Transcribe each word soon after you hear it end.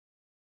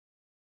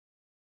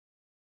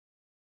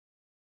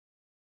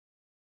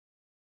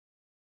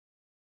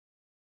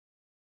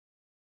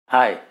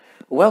Hi,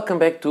 welcome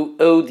back to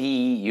ODE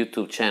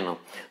YouTube channel.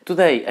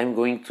 Today I'm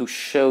going to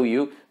show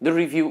you the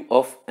review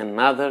of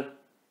another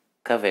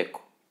Kaweco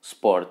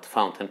Sport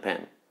fountain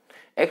pen.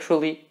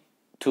 Actually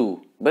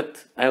two,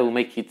 but I will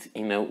make it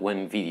in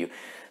one video.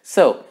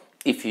 So,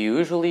 if you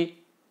usually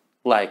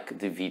like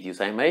the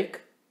videos I make,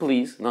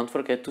 please don't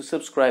forget to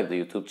subscribe to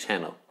the YouTube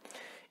channel.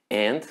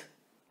 And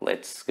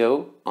let's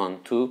go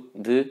on to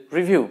the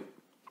review.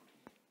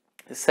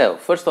 So,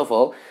 first of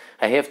all,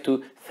 I have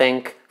to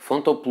thank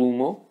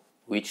Fontoplumo,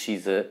 which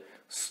is a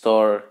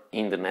store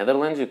in the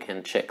Netherlands. You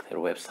can check their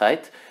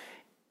website.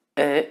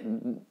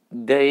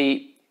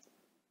 They,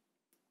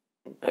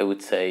 I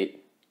would say,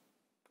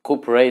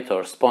 cooperate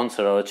or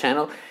sponsor our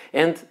channel,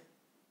 and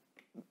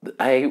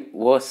I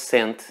was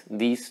sent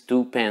these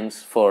two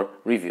pens for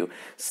review.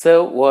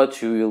 So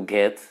what you will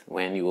get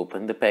when you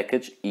open the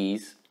package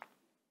is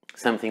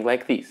something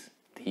like this.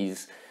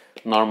 These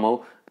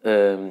normal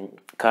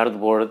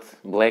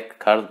black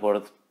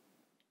cardboard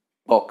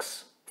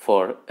box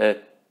for a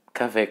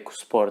Kaweco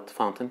Sport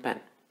fountain pen.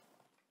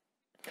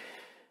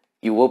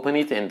 You open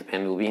it and the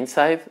pen will be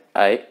inside.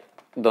 I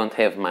don't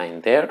have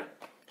mine there.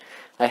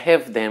 I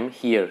have them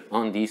here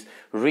on this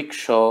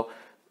rickshaw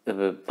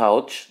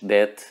pouch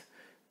that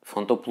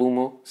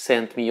Fontoplumo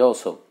sent me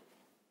also.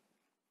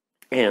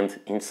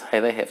 And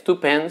inside I have two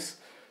pens.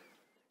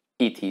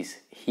 It is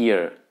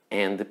here,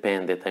 and the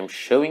pen that I'm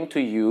showing to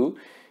you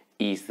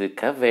is the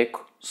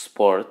Kaweco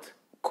Sport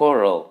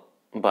Coral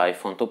by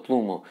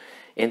Fontoplumo.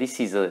 And this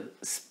is a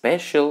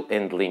special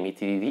and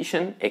limited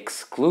edition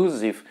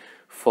exclusive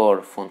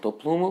for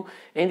Fontoplumo,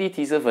 and it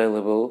is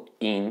available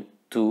in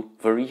two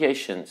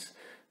variations,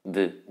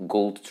 the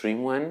gold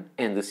trim one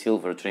and the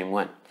silver trim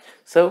one.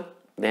 So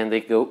then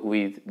they go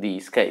with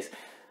this case.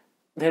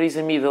 There is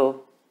a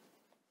middle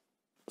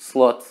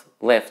slot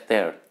left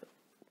there.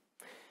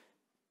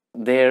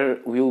 There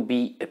will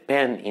be a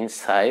pen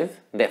inside,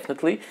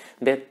 definitely,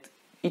 that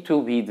it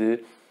will be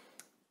the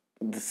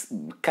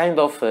kind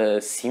of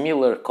a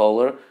similar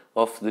color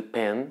of the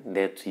pen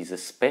that is a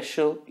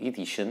special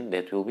edition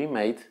that will be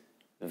made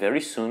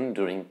very soon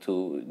during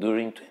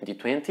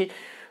 2020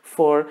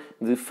 for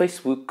the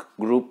Facebook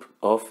group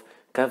of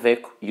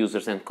Kaweco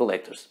users and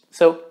collectors.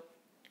 So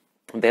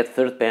that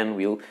third pen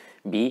will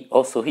be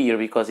also here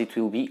because it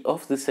will be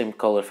of the same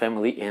color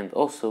family and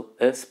also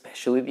a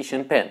special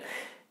edition pen.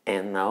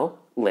 And now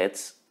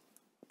let's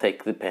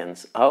take the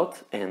pens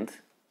out and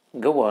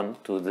go on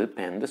to the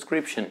pen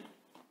description.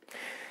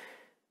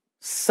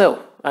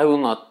 So,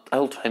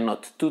 I'll try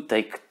not to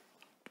take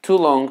too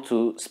long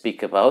to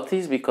speak about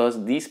this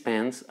because these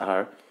pens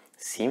are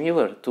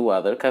similar to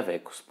other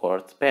Kaweco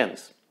Sport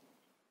pens.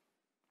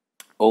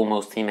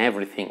 Almost in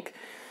everything.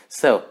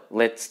 So,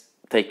 let's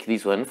take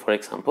this one for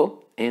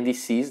example, and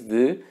this is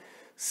the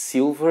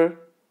silver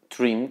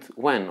trimmed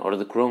one, or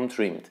the chrome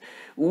trimmed,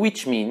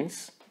 which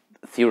means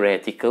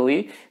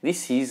theoretically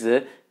this is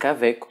a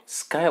Kaweco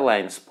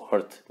Skyline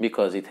Sport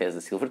because it has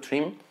the silver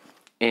trim,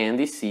 and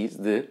this is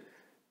the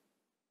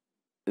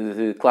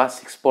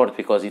classic sport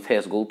because it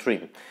has gold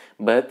trim.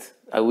 But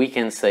we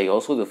can say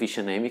also the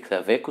official name is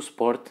Kaweco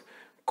Sport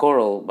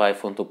Coral by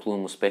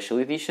Fontoplumo Special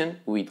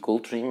Edition with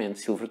gold trim and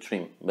silver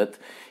trim. But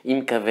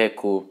in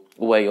Kaweco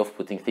way of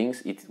putting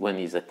things, one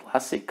is a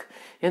classic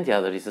and the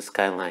other is a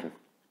skyline.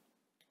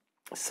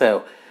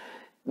 So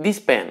this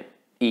pen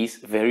is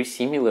very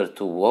similar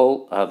to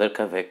all other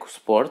Kaweco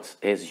Sports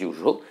as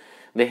usual.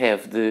 They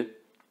have the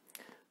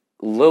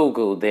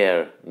logo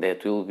there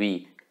that will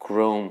be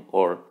chrome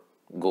or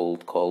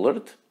gold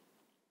colored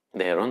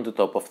there on the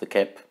top of the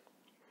cap.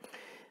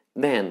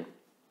 Then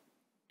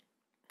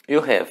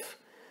you have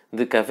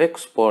the Kaweco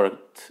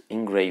Sport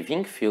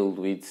engraving filled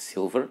with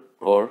silver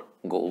or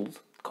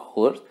gold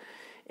colored,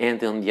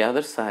 and on the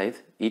other side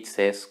it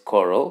says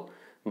Coral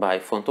by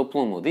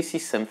Fontoplumo. This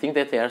is something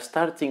that they are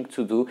starting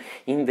to do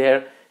in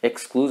their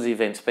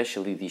exclusive and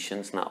special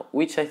editions now,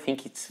 which I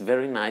think it's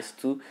very nice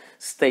to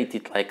state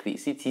it like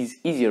this. It is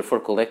easier for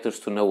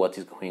collectors to know what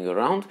is going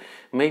around.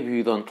 Maybe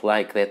you don't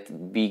like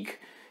that big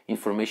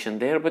information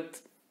there, but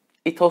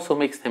it also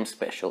makes them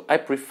special. I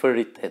prefer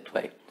it that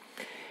way.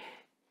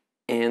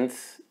 And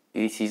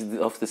this is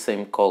of the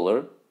same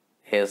color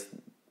as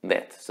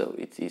that, so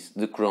it is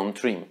the chrome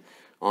trim.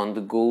 On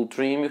the gold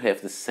trim you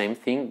have the same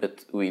thing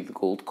but with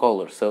gold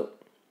color, so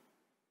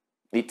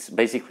it's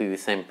basically the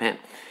same pen.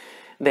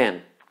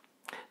 Then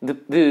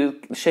the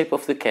shape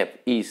of the cap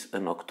is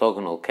an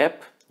octagonal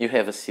cap. You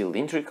have a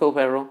cylindrical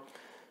barrel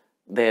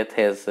that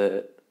has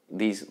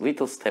this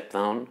little step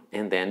down,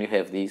 and then you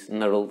have this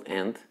knurled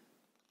end,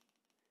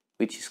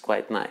 which is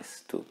quite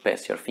nice to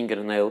pass your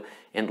fingernail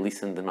and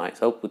listen the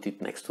noise. I'll put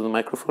it next to the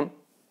microphone.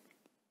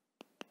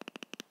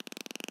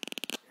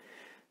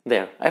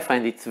 There, I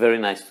find it very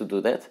nice to do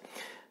that.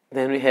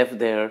 Then we have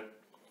there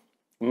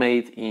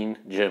made in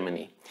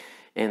Germany,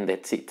 and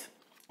that's it.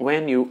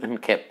 When you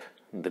uncap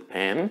the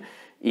pen,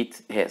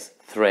 it has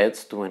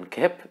threads to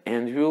uncap,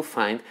 and you will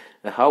find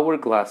a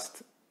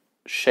hourglass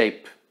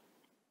shaped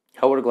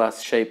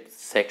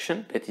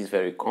section that is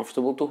very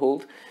comfortable to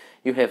hold.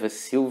 You have a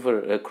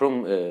silver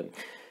chrome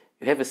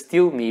You have a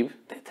steel nib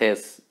that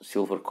has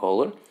silver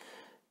color.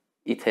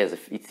 It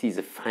is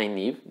a fine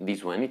nib.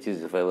 This one, it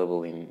is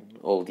available in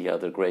all the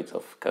other grades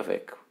of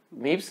Kaweco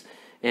nibs,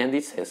 and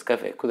it says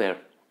Kaweco there.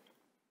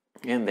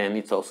 And then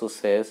it also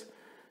says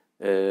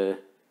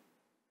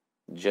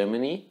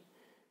Germany,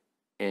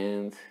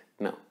 and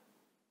no,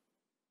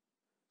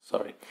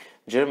 sorry,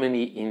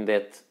 Germany in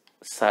that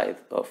side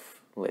of,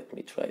 let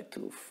me try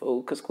to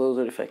focus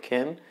closer if I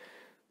can,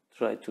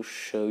 try to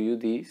show you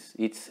this.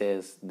 It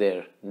says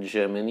there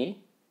Germany,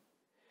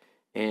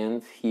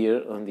 and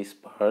here on this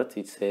part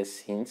it says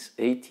since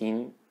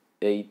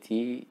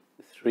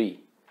 1883.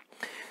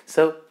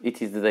 So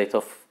it is the date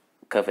of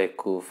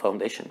Kaweco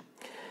foundation.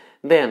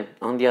 Then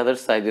on the other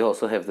side you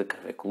also have the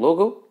Kaweco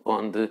logo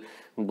on the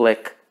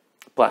black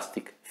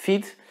plastic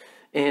feet,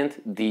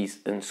 and these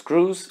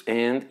unscrews,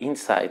 and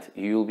inside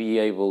you'll be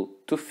able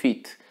to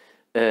fit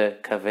a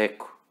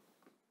Kaweco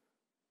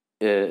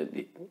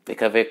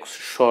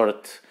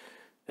short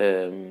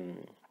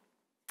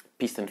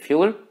piston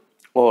filler,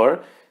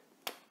 or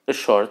a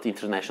short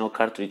international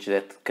cartridge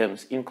that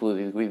comes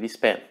included with this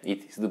pen.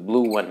 It is the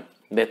blue one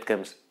that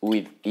comes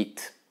with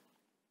it.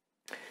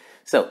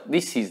 So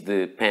this is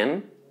the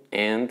pen,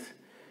 and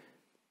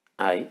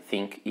I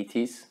think it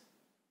is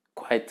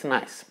quite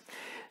nice.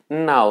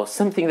 Now,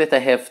 something that I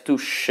have to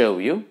show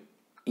you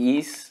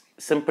is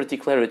some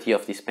particularity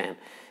of this pen.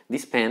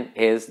 This pen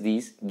has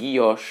this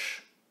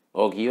guilloche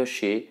or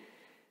guilloche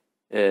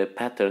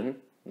pattern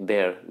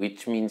there,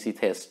 which means it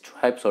has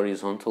stripes,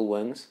 horizontal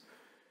ones,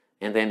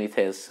 and then it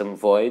has some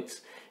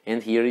voids,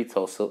 and here it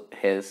also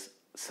has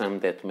some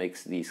that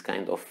makes this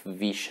kind of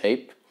V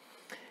shape,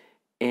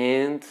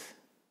 and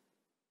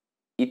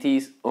it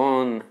is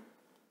on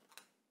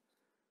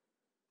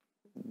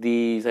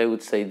these, I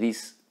would say,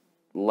 this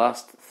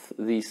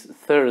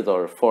third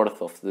or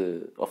fourth of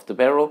the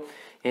barrel,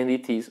 and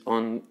it is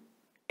on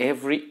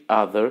every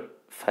other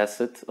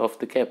facet of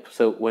the cap.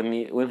 So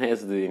one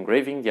has the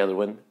engraving, the other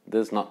one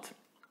does not.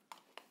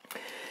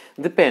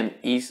 The pen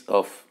is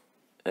of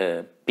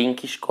a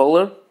pinkish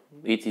color.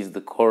 It is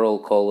the coral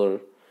color,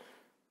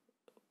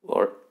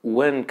 or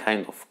one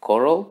kind of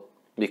coral,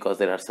 because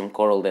there are some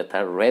coral that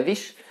are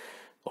reddish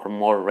or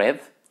more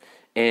red,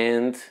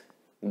 and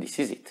this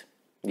is it.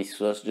 This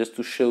was just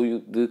to show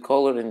you the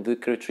color and the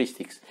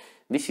characteristics.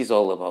 This is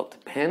all about the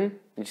pen.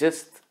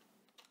 Just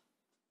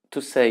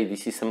to say,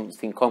 this is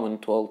something common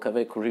to all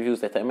Kaweco reviews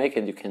that I make,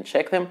 and you can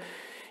check them.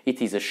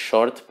 It is a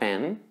short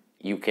pen.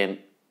 You can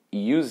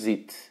use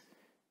it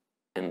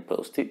and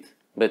post it,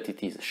 but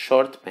it is a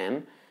short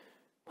pen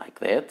like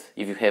that.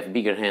 If you have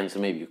bigger hands,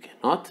 maybe you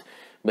cannot.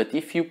 But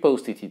if you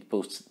post it, it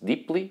posts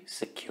deeply,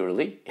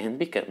 securely, and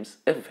becomes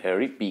a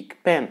very big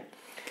pen.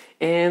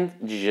 And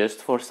just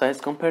for size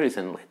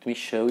comparison, let me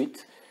show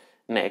it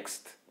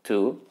next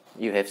to,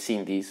 you have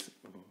seen this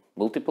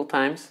multiple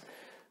times.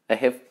 I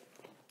have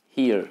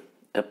here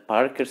a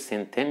Parker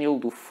Centennial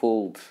du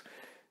Fold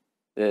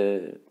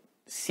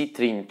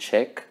Citrine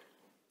Check,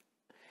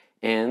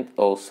 and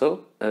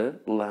also a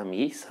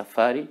Lamy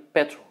Safari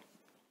Petrol.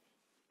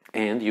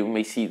 And you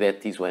may see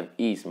that this one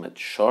is much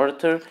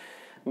shorter,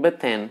 but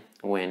then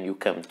when you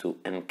come to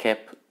uncap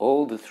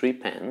all the three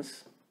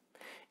pens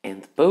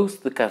and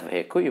post the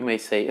Kaweco, you may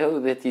say, oh,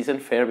 that is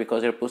unfair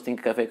because you're posting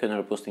Kaweco and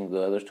you're posting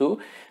the other two.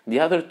 The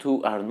other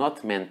two are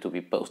not meant to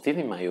be posted,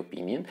 in my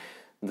opinion.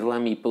 The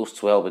Lamy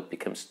posts well, but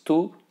becomes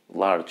too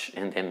large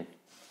and then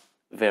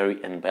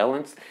very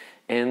unbalanced.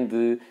 And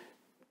the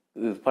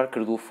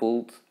Parker Du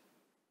Fold,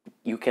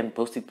 you can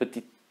post it, but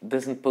it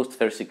doesn't post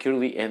very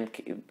securely and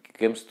it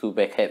comes too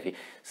back heavy.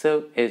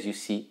 So, as you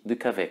see, the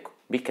Kaweco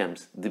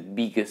becomes the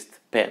biggest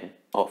pen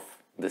of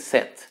the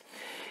set.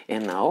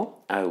 And now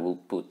I will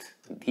put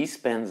these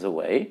pens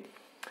away.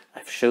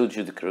 I've showed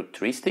you the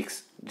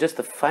characteristics. Just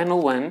a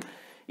final one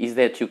is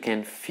that you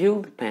can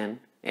fill the pen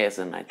as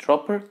an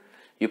eyedropper.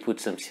 You put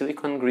some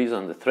silicone grease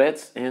on the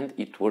threads and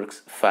it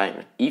works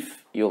fine,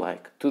 if you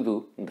like to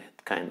do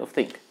that kind of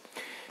thing.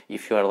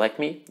 If you are like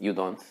me, you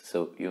don't,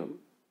 so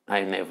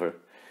I never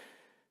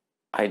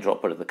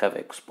eyedropper the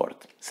Kaweco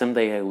Sport.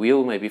 Someday I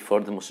will, maybe for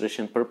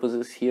demonstration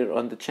purposes here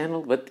on the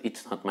channel, but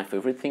it's not my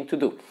favorite thing to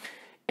do.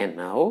 And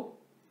now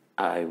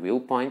I will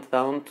point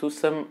down to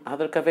some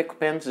other Kaweco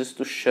pens just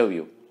to show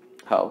you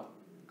how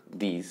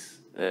these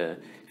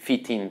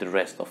fit in the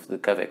rest of the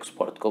Kaweco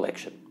Sport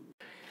collection.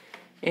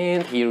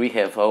 And here we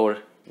have our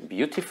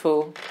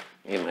beautiful,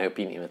 in my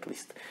opinion at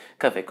least,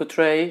 Kaweco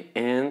tray,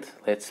 and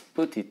let's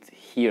put it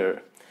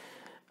here.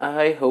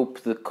 I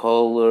hope the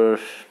color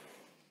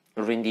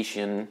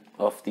rendition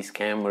of this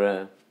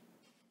camera,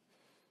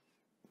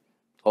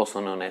 also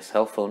known as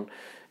cell phone,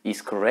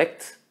 is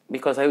correct,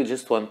 because I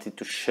just wanted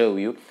to show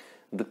you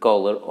the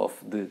color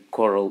of the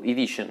Coral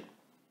edition.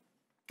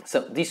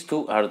 So these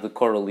two are the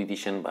Coral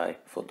edition by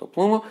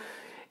Fontoplumo,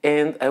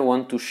 and I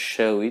want to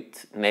show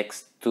it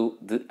next to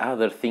the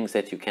other things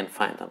that you can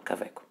find on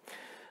Kaweco.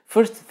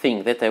 First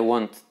thing that I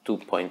want to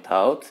point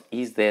out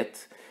is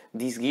that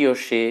this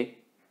guilloche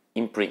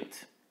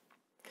imprint.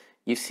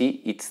 You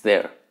see, it's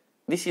there.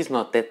 This is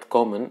not that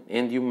common,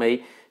 and you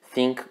may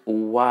think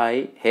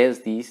why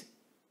has this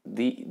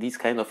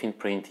kind of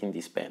imprint in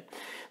this pen.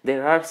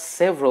 There are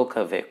several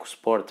Kaweco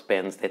Sport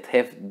pens that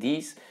have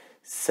this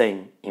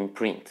same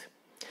imprint.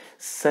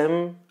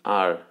 Some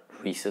are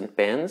recent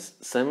pens,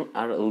 some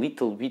are a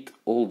little bit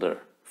older,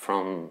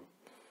 from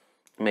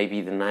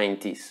maybe the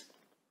 90s.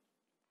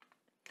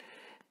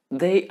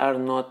 They are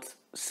not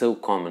so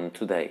common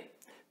today.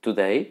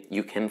 Today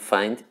you can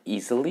find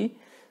easily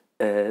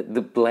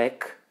the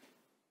black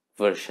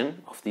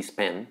version of this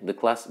pen, the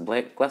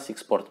Classic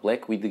Sport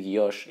Black with the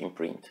guilloche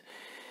imprint.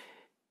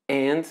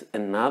 And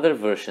another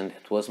version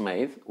that was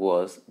made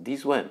was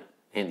this one,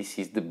 and this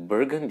is the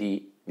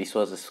Burgundy. This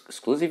was an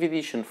exclusive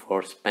edition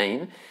for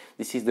Spain.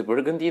 This is the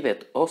Burgundy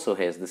that also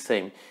has the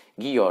same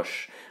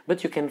guilloche,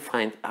 but you can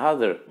find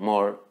other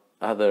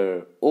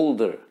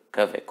older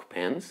Kaweco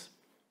pens.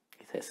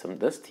 It has some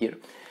dust here.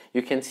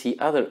 You can see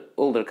other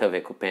older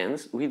Kaweco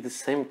pens with the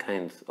same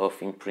kind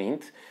of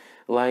imprint,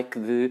 like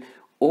the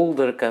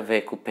older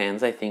Kaweco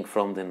pens, I think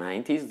from the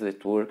 90s,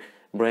 that were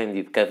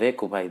branded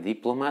Kaweco by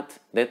Diplomat,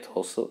 that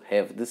also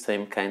have the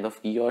same kind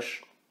of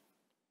guilloche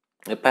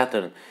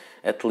pattern,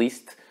 at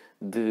least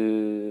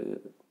the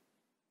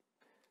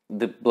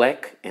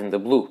black and the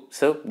blue.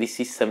 So this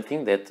is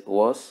something that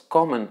was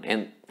common,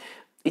 and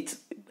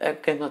I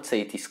cannot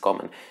say it is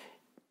common.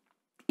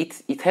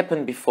 It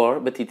happened before,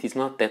 but it is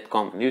not that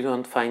common. You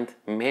don't find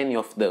many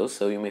of those,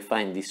 so you may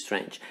find this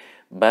strange.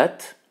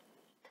 But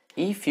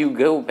if you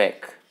go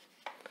back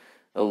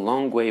a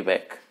long way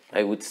back,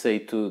 I would say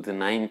to the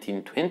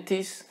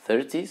 1920s,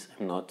 30s,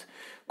 I'm not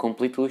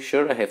completely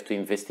sure, I have to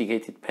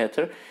investigate it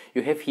better.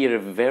 You have here a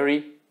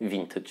very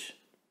vintage,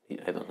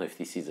 I don't know if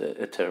this is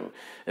a term,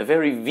 a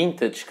very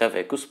vintage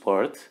Kaweco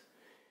Sport,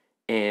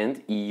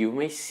 and you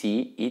may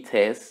see it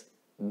has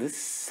the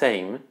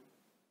same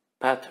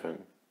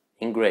pattern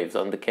engraved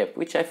on the cap,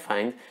 which I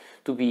find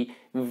to be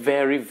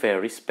very,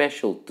 very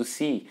special to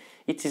see.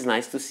 It is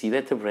nice to see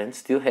that the brand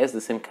still has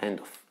the same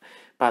kind of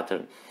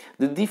pattern.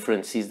 The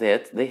difference is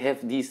that they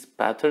have this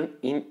pattern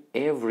in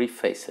every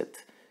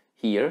facet.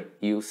 Here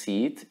you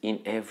see it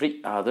in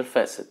every other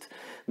facet.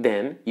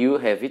 Then you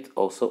have it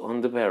also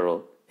on the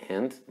barrel,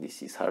 and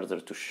this is harder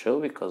to show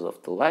because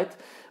of the light,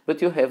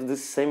 but you have the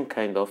same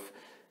kind of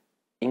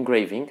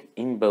engraving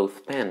in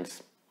both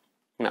pens.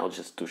 Now,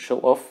 just to show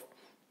off,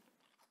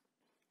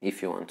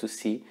 if you want to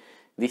see,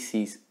 this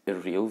is a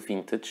real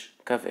vintage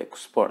Kaweco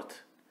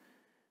Sport.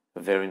 A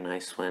very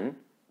nice one,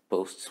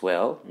 posts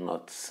well,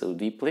 not so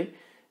deeply,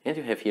 and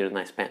you have here a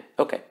nice pen.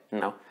 Okay,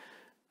 now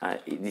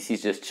this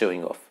is just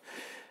showing off,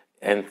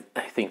 and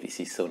I think this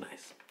is so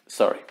nice.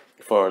 Sorry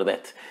for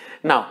that.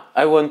 Now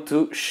I want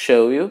to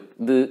show you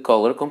the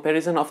color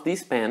comparison of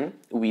this pen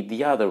with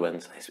the other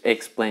ones. I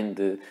explained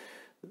the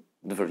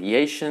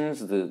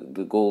variations,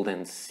 the gold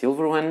and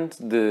silver ones,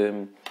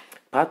 the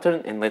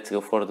pattern, and let's go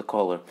for the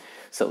color.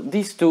 So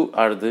these two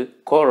are the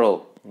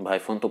Coral by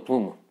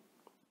Fontoplumo.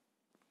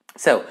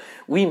 So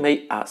we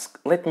may ask,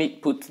 let me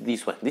put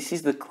this one. This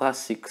is the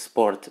Classic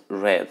Sport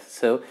Red.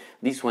 So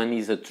this one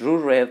is a true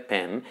red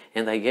pen,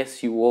 and I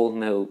guess you all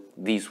know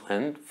this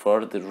one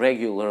for the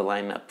regular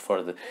lineup,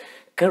 for the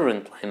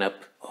current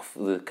lineup of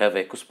the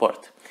Kaweco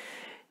Sport.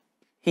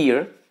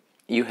 Here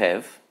you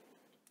have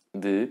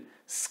the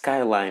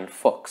Skyline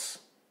Fox,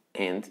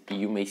 and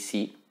you may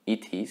see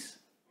it is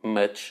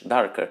much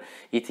darker.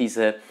 It is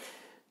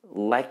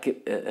like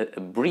a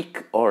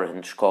brick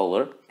orange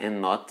color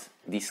and not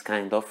this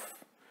kind of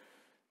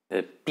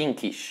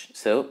pinkish.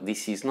 So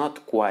this is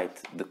not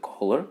quite the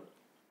color.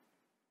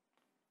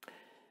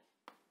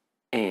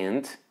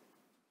 And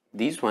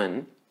this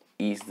one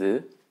is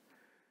the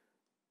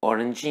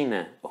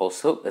Orangina,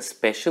 also a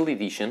special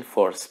edition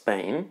for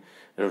Spain,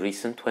 a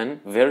recent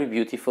one, very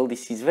beautiful.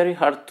 This is very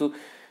hard to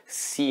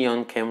see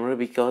on camera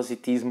because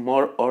it is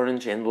more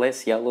orange and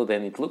less yellow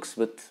than it looks,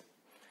 but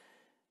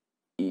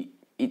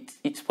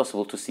it's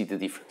possible to see the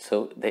difference.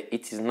 So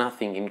it is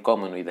nothing in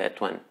common with that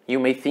one. You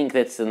may think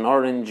that's an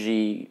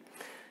orangey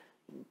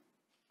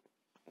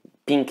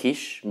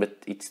pinkish, but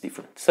it's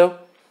different. So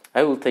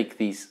I will take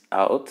these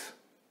out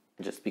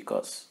just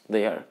because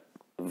they are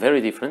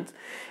very different.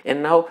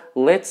 And now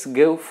let's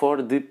go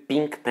for the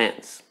pink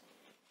pens.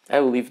 I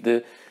will leave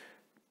the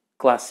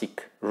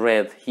classic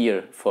red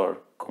here for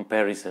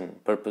comparison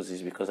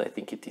purposes because I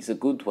think it is a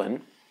good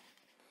one.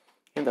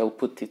 And I'll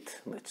put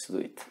it, let's do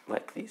it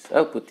like this.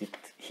 I'll put it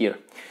here.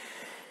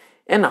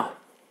 And now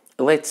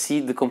let's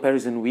see the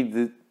comparison with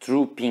the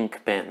true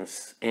pink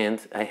pens. And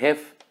I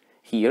have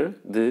here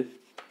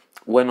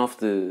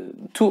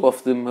two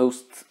of the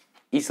most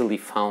easily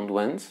found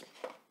ones,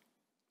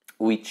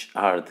 which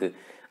are the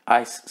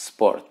Ice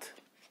Sport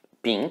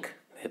Pink,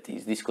 that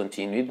is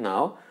discontinued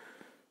now,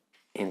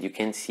 and you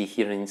can see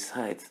here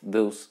inside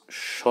those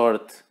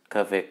short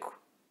Kaweco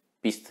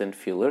piston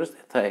fillers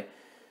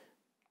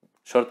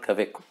short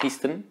Kaweco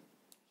piston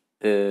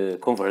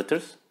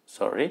converters,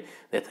 sorry,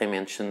 that I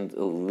mentioned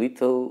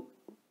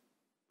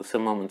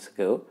some moments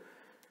ago.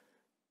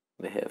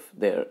 They have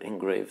their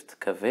engraved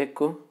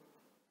Kaweco.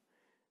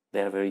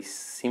 They are very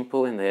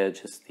simple and they are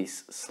just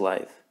this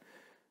slide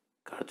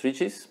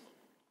cartridges,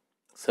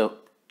 so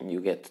you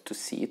get to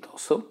see it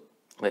also.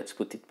 Let's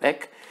put it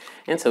back.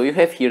 And so you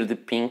have here the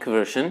pink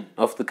version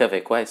of the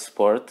Kaweco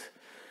Sport,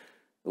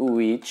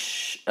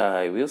 which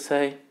I will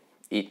say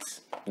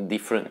it's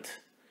different,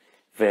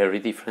 very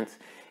different.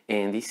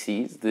 And this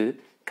is the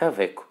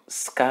Kaweco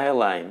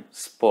Skyline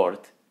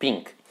Sport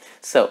Pink.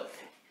 So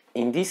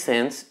in this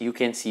sense, you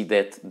can see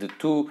that the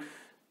two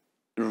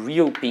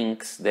real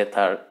pinks that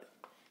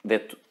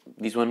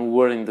this one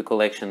were in the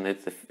collection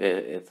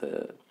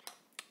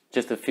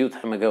just a few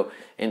time ago,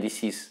 and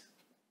this is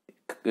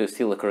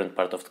still a current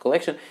part of the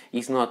collection,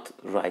 is not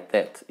right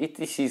that.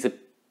 This is a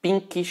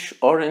pinkish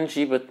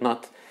orangey, but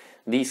not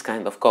this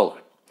kind of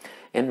color.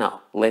 And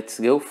now let's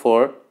go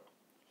for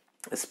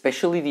a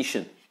special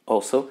edition,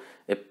 also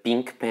a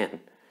pink pen.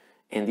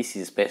 And this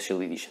is a special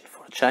edition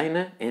for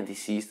China, and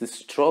this is the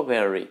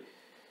strawberry.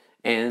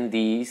 And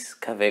this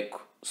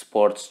Kaweco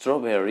Sport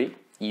Strawberry,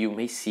 you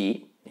may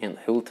see, and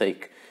I will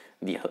take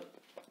the other.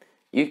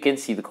 You can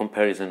see the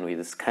comparison with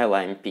the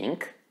Skyline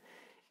Pink,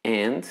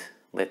 and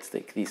let's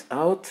take this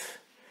out,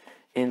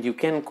 and you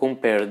can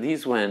compare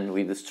this one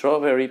with the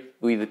strawberry,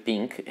 with the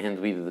pink, and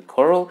with the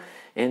coral,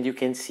 and you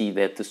can see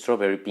that the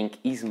strawberry pink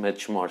is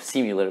much more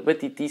similar,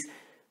 but it is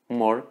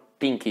more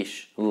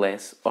pinkish,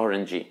 less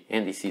orangey,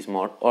 and this is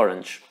more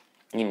orange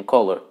in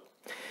color.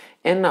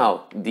 And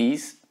now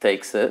this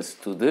takes us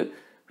to the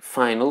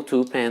final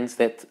two pens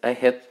that I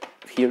had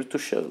here to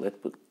show.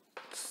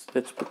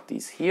 Let's put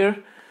this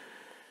here,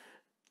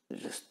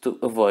 just to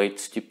avoid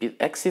stupid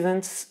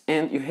accidents.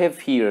 And you have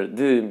here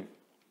the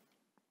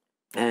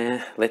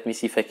let me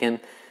see if I can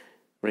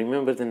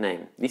remember the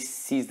name.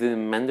 This is the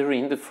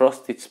Mandarin, the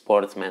Frosted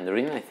Sports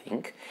Mandarin, I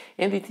think,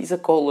 and it is a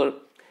color,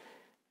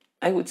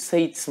 I would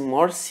say it's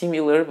more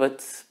similar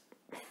but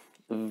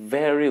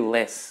very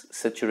less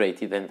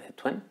saturated than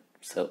that one,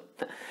 so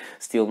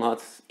still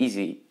not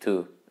easy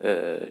to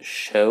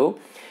show.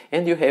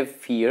 And you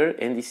have here,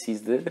 and this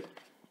is the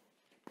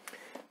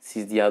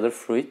other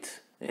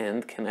fruit,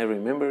 and can I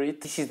remember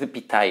it? This is the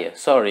pitaya,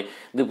 sorry,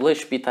 the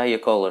blush pitaya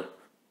color.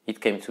 It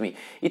came to me.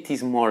 It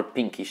is more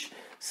pinkish,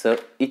 so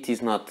it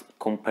is not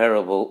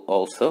comparable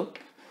also,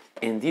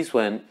 and this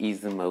one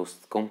is the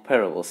most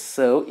comparable.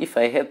 So if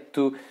I had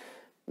to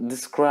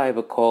describe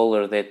a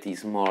color that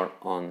is more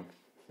on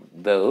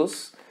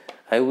those,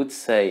 I would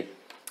say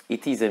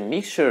it is a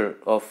mixture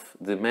of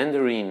the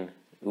mandarin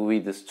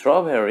with the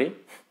strawberry,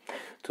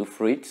 two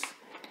fruits,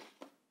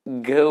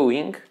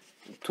 going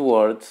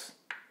towards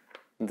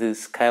the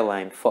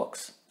Skyline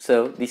Fox.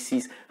 So this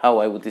is how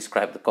I would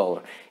describe the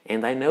color.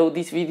 And I know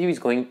this video is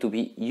going to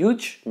be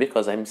huge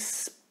because I'm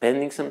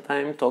spending some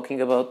time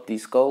talking about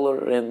this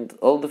color and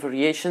all the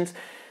variations,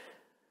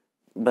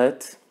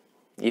 but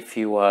if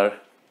you are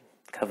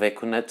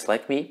Kaweco nuts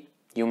like me,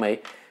 you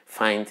may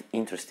find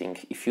interesting.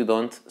 If you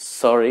don't,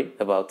 sorry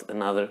about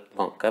another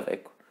long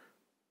Kaweco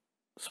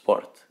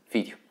Sport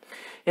video.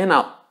 And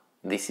now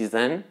this is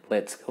done,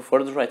 let's go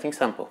for the writing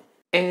sample.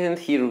 And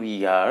here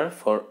we are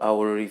for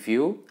our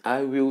review.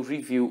 I will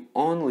review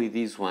only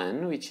this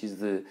one, which is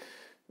the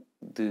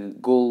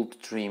gold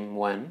trim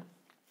one,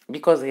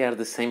 because they are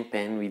the same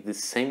pen with the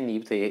same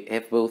nib. They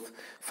have both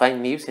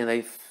fine nibs, and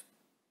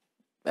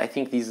I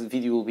think this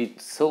video will be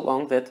so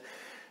long that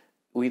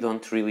we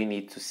don't really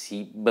need to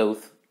see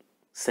both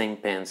same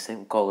pen,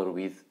 same color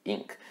with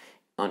ink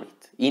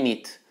in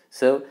it.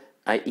 So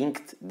I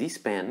inked this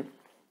pen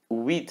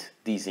with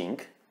this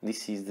ink.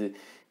 This is the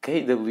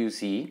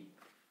KWZ,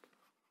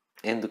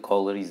 and the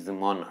color is the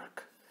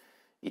Monarch.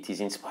 It is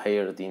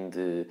inspired in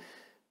the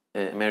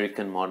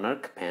American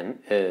Monarch pen,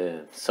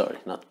 sorry,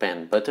 not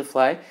pen,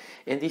 butterfly,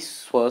 and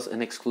this was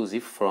an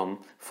exclusive from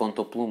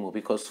Fontoplumo,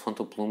 because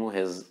Fontoplumo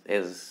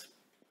has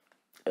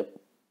a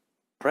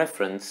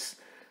preference,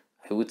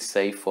 I would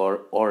say,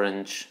 for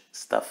orange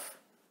stuff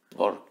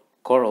or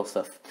coral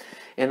stuff.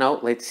 And now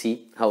let's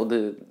see how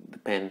the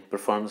pen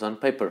performs on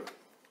paper.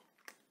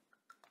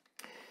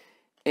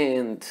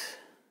 And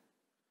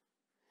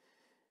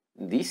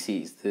this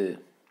is the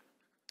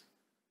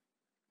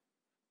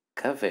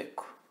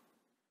Kaweco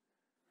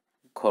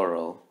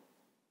Coral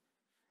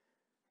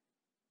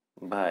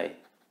by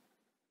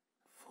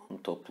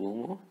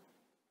Fontoplumo.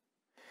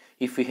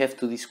 If we have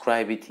to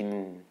describe it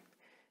in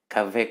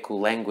Kaweco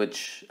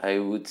language, I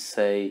would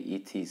say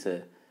it is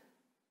a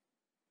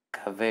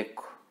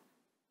Kaweco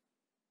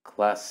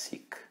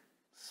Classic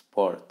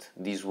Sport.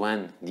 This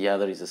one, the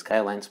other is a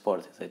Skyline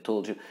Sport, as I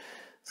told you.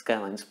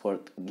 Skyline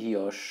Sport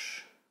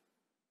Guioche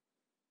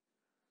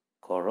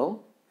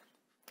Coral,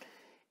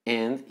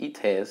 and it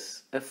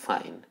has a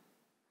fine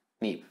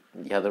nib,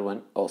 the other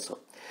one also.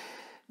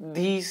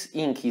 This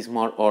ink is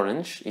more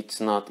orange,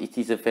 it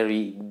is a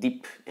very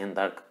deep and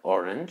dark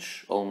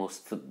orange,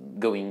 almost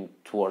going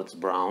towards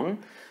brown,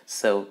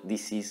 so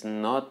this is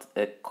not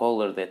a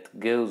color that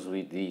goes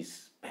with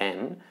this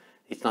pen.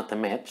 It's not a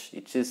match,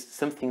 it's just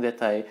something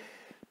that I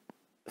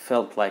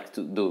felt like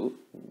to do,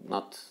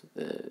 not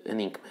an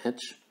ink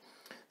match.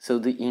 So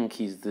the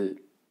ink is the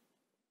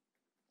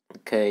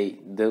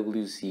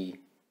KWZ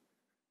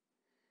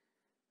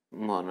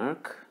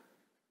Monarch,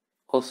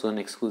 also an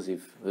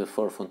exclusive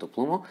for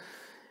Fontoplumo.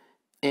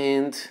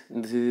 And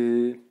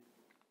the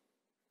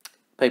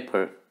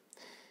paper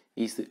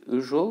is the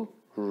usual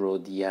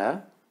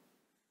Rhodia,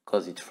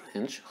 because it's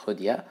French,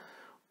 Rhodia,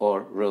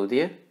 or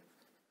Rhodia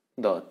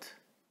dot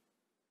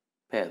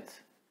pad.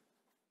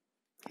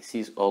 This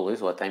is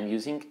always what I'm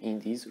using in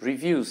these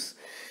reviews,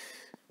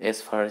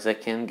 as far as I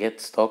can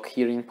get stock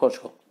here in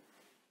Portugal.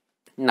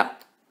 Now,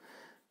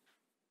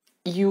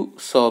 you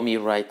saw me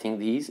writing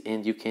these,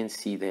 and you can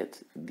see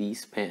that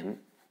this pen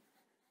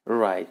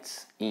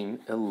writes in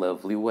a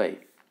lovely way.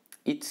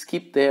 It's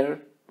skipped there,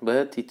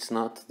 but it's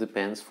not the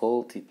pen's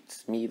fault,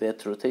 it's me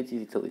that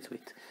rotated it a little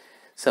bit.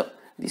 So,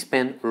 this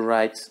pen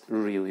writes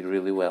really,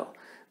 really well.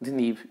 The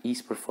nib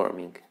is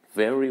performing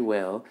very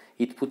well.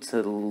 It puts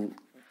a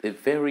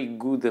very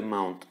good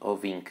amount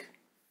of ink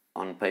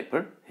on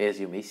paper, as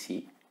you may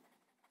see.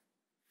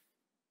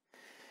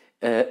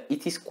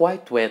 It is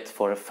quite wet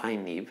for a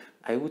fine nib.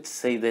 I would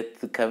say that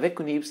the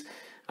Kaweco nibs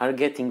are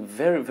getting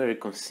very, very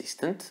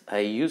consistent. I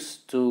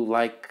used to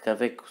like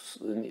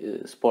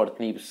Kaweco Sport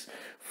nibs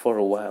for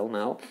a while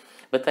now,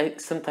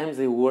 but sometimes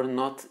they were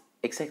not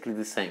exactly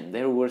the same.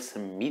 There were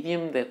some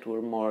medium that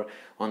were more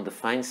on the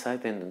fine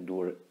side, and there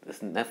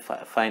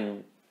were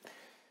fine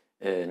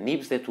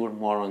nibs that were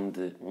more on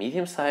the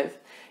medium side,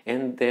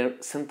 and there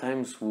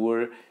sometimes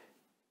were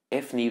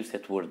F nibs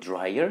that were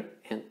drier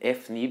and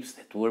F nibs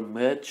that were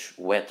much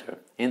wetter.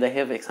 And I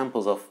have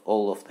examples of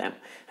all of them.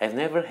 I've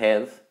never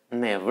had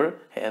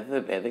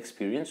a bad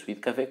experience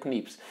with Kaweco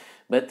nibs,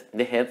 but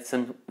they had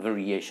some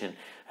variation.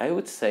 I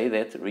would say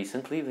that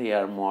recently they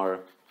are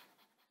more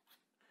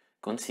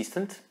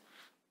consistent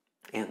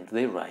and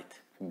they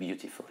write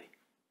beautifully.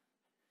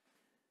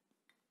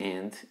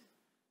 And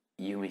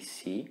you may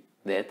see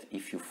that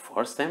if you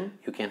force them,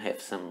 you can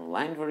have some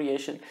line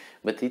variation,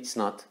 but it's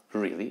not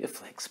really a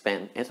flex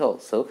pen at all.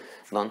 So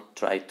don't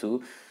try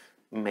to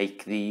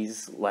make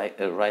these write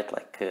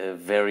like a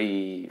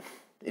very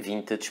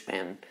vintage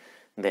pen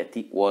that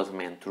it was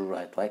meant to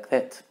write like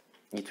that.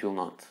 It will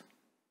not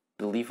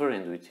deliver,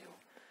 and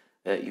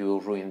you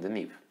will ruin the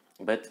nib.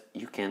 But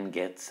you can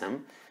get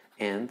some,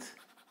 and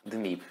the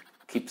nib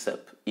keeps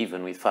up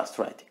even with fast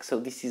writing. So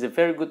this is a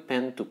very good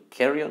pen to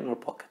carry on your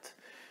pocket.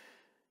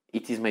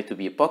 It is made to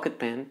be a pocket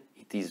pen.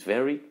 It is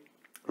very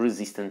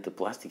resistant. The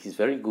plastic is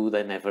very good.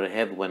 I never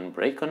had one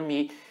break on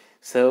me.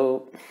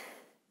 So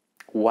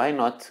why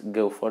not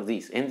go for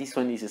this? And this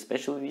one is a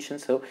special edition,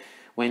 so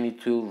when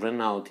it will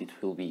run out, it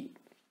will be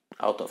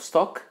out of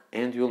stock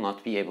and you will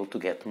not be able to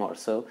get more.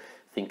 So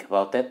think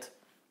about that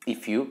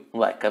if you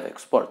like Kaweco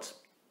Sports.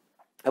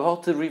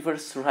 About the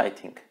reverse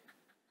writing,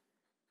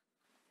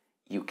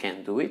 you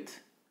can do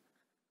it.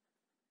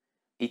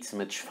 It's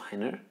much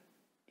finer.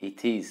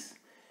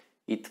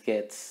 It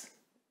gets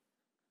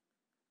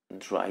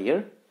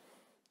drier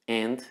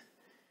and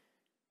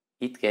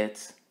it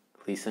gets,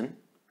 listen,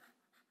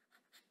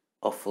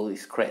 awfully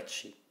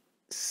scratchy.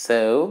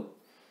 So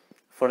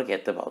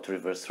forget about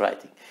reverse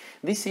writing.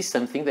 This is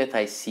something that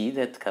I see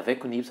that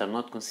Kaweco nibs are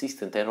not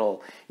consistent at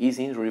all, is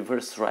in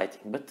reverse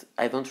writing, but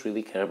I don't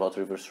really care about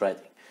reverse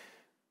writing.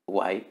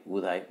 Why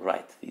would I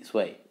write this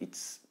way?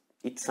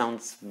 It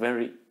sounds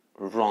very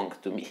wrong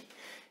to me,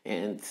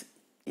 and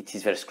it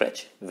is very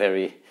scratchy,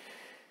 very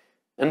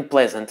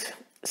unpleasant.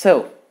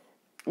 So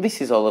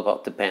this is all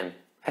about the pen.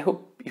 I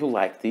hope you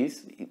like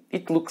this.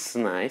 It looks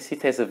nice.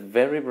 It has a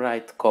very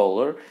bright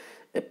color,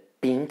 a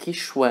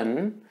pinkish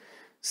one.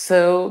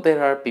 So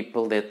there are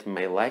people that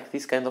may like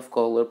this kind of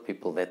color,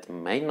 people that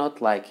may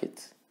not like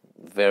it.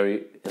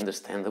 Very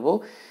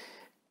understandable.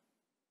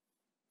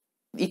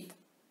 It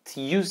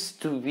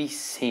used to be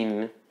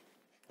seen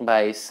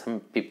by some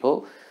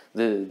people.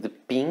 The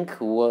pink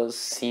was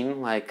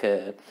seen like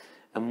a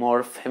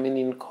more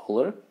feminine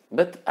color,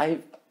 but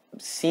I've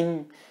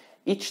seen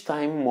each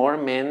time more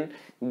men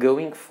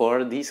going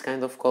for this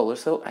kind of color.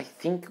 So I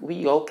think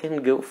we all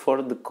can go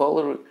for the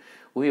color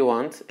we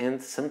want,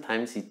 and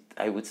sometimes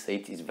I would say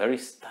it is very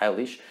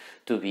stylish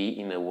to be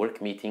in a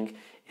work meeting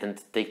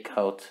and take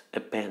out a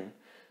pen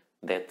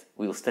that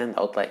will stand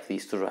out like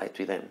this to write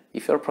with them.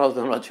 If you're proud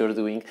of what you're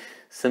doing,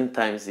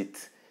 sometimes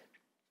it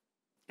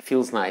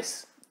feels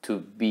nice to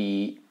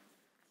be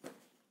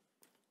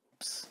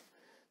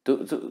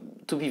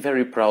to be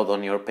very proud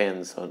on your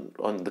pens,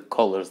 on the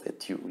colors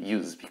that you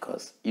use,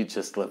 because you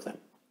just love them.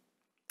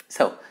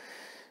 So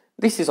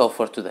this is all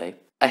for today.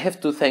 I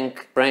have to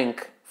thank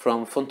Frank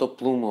from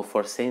Fontoplumo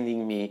for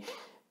sending me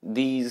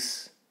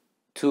these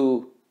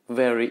two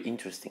very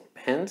interesting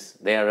pens.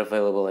 They are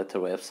available at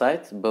their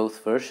website,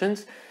 both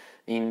versions,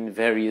 in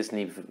various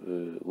nib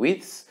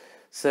widths.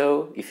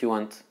 So if you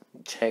want,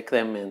 check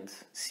them and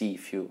see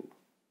if you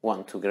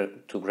want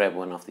to grab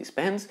one of these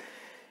pens.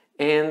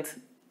 And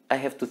I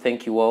have to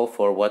thank you all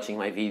for watching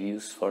my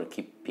videos, for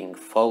keeping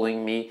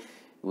following me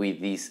with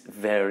these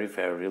very,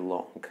 very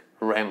long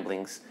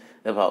ramblings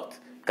about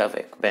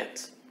Kaweco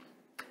pens.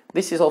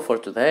 This is all for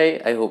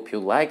today. I hope you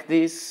like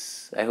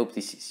this. I hope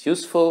this is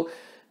useful.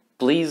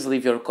 Please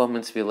leave your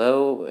comments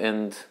below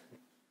and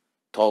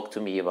talk to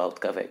me about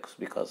Kawecos,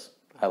 because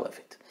I love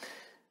it.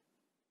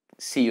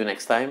 See you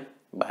next time.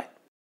 Bye.